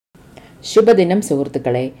ശുഭദിനം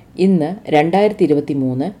സുഹൃത്തുക്കളെ. ഇന്ന്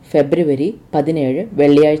 2023 ഫെബ്രുവരി 17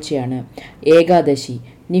 വെള്ളിയാഴ്ചയാണ്. ഏകാദശി.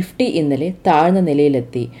 നിഫ്റ്റി ഇന്നലെ താഴ്ന്ന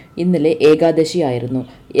നിലയിലെത്തി. ഇന്നലെ ഏകാദശിയായിരുന്നു.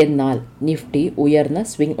 എന്നാൽ നിഫ്റ്റി ഉയർന്ന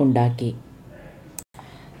സ്വിംഗ് ഉണ്ടാക്കി.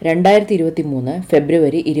 2023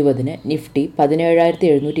 ഫെബ്രുവരി 20 നിഫ്റ്റി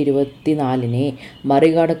 17,724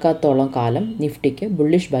 മറികടക്കാത്തോളം കാലം നിഫ്റ്റിക്ക്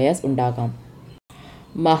ബുള്ളിഷ് ബയാസ് ഉണ്ടാകാം.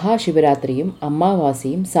 മഹാശിവരാത്രിയും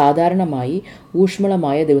അമാവാസിയും സാധാരണമായി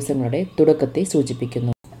ഊഷ്മളമായ ദിവസങ്ങളുടെ തുടക്കത്തെ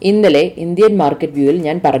സൂചിപ്പിക്കുന്നു. ഇന്നലെ ഇന്ത്യൻ മാർക്കറ്റ് വ്യൂവിൽ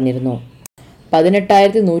ഞാൻ പറഞ്ഞിരുന്നു,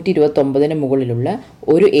 18,129 മുകളിലുള്ള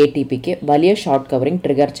ഒരു ATPക്ക് വലിയ ഷോർട്ട് കവറിംഗ്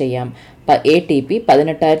ട്രിഗർ ചെയ്യാം. ATP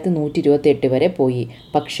 18,128 വരെ പോയി,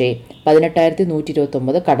 പക്ഷേ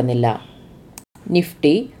 18,129 കടന്നില്ല.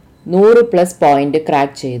 നിഫ്റ്റി 100+ പോയിന്റ്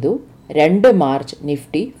ക്രാക്ക് ചെയ്തു. 2 മാർച്ച്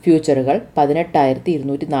നിഫ്റ്റി ഫ്യൂച്ചറുകൾ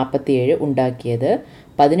 18,247 ഉണ്ടാക്കിയത്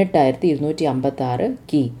 18,256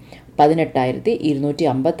 കീ.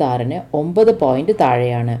 18,256-ന് 9 പോയിന്റ്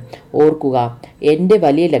താഴെയാണ്. ഓർക്കുക, എൻ്റെ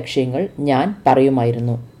വലിയ ലക്ഷ്യങ്ങൾ ഞാൻ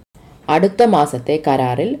പറയുമായിരുന്നു. അടുത്ത മാസത്തെ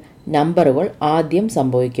കരാറിൽ നമ്പറുകൾ ആദ്യം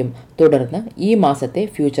സംഭവിക്കും, തുടർന്ന് ഈ മാസത്തെ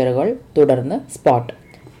ഫ്യൂച്ചറുകൾ, തുടർന്ന് സ്പോട്ട്.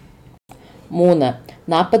 3.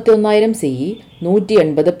 41,000 CE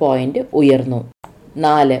 180 പോയിന്റ് ഉയർന്നു.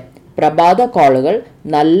 4. പ്രഭാത കോളുകൾ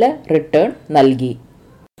നല്ല റിട്ടേൺ നൽകി.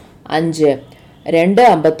 5.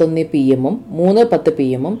 2:51 PM 3:10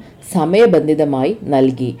 PM സമയബന്ധിതമായി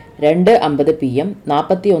നൽകി. 2:50 PM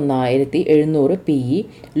 41,700 PE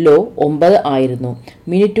ലോ 9 ആയിരുന്നു.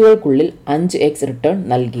 മിനിറ്റുകൾക്കുള്ളിൽ 5x റിട്ടേൺ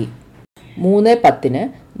നൽകി. 3:10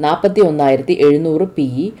 41,700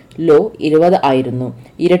 PE ലോ 20 ആയിരുന്നു.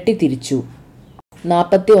 ഇരട്ടി തിരിച്ചു.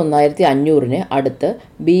 41,500-ന് അടുത്ത്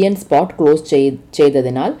BN സ്പോട്ട് ക്ലോസ്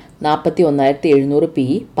ചെയ്തതിനാൽ 41,700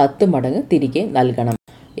 PE 10 മടങ്ങ് തിരികെ നൽകണം.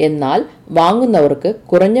 എന്നാൽ വാങ്ങുന്നവർക്ക്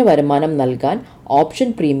കുറഞ്ഞ വരുമാനം നൽകാൻ ഓപ്ഷൻ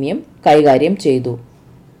പ്രീമിയം കൈകാര്യം ചെയ്തു.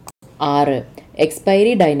 6.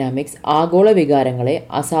 എക്സ്പയറി ഡൈനാമിക്സ് ആഗോള വികാരങ്ങളെ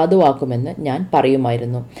അസാധുവാക്കുമെന്ന് ഞാൻ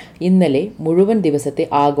പറയുമായിരുന്നു. ഇന്നലെ മുഴുവൻ ദിവസത്തെ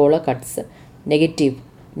ആഗോള കട്ട്സ്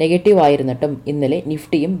നെഗറ്റീവ് ആയിരുന്നിട്ടും ഇന്നലെ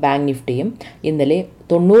നിഫ്റ്റിയും ബാങ്ക് നിഫ്റ്റിയും ഇന്നലെ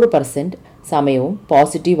 90% സമയവും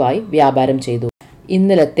പോസിറ്റീവായി വ്യാപാരം ചെയ്തു.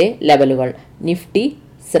 ഇന്നലത്തെ ലെവലുകൾ: Nifty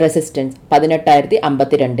resistance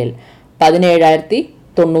 18,052,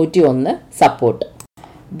 17,091 support.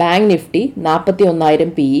 Bank Nifty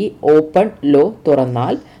 41,000 PE open law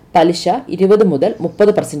തുറന്നാൽ പലിശ 20 മുതൽ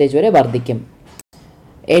 30% വരെ വർദ്ധിക്കും.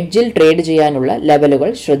 എഡ്ജിൽ ട്രേഡ് ചെയ്യാനുള്ള ലെവലുകൾ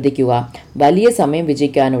ശ്രദ്ധിക്കുക. വലിയ സമയം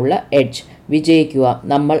വിജയിക്കാനുള്ള എഡ്ജ് വിജയിക്കുക.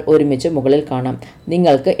 നമ്മൾ ഒരുമിച്ച് മുകളിൽ കാണാം.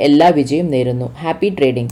 നിങ്ങൾക്ക് എല്ലാ വിജയം നേരുന്നു. Happy trading.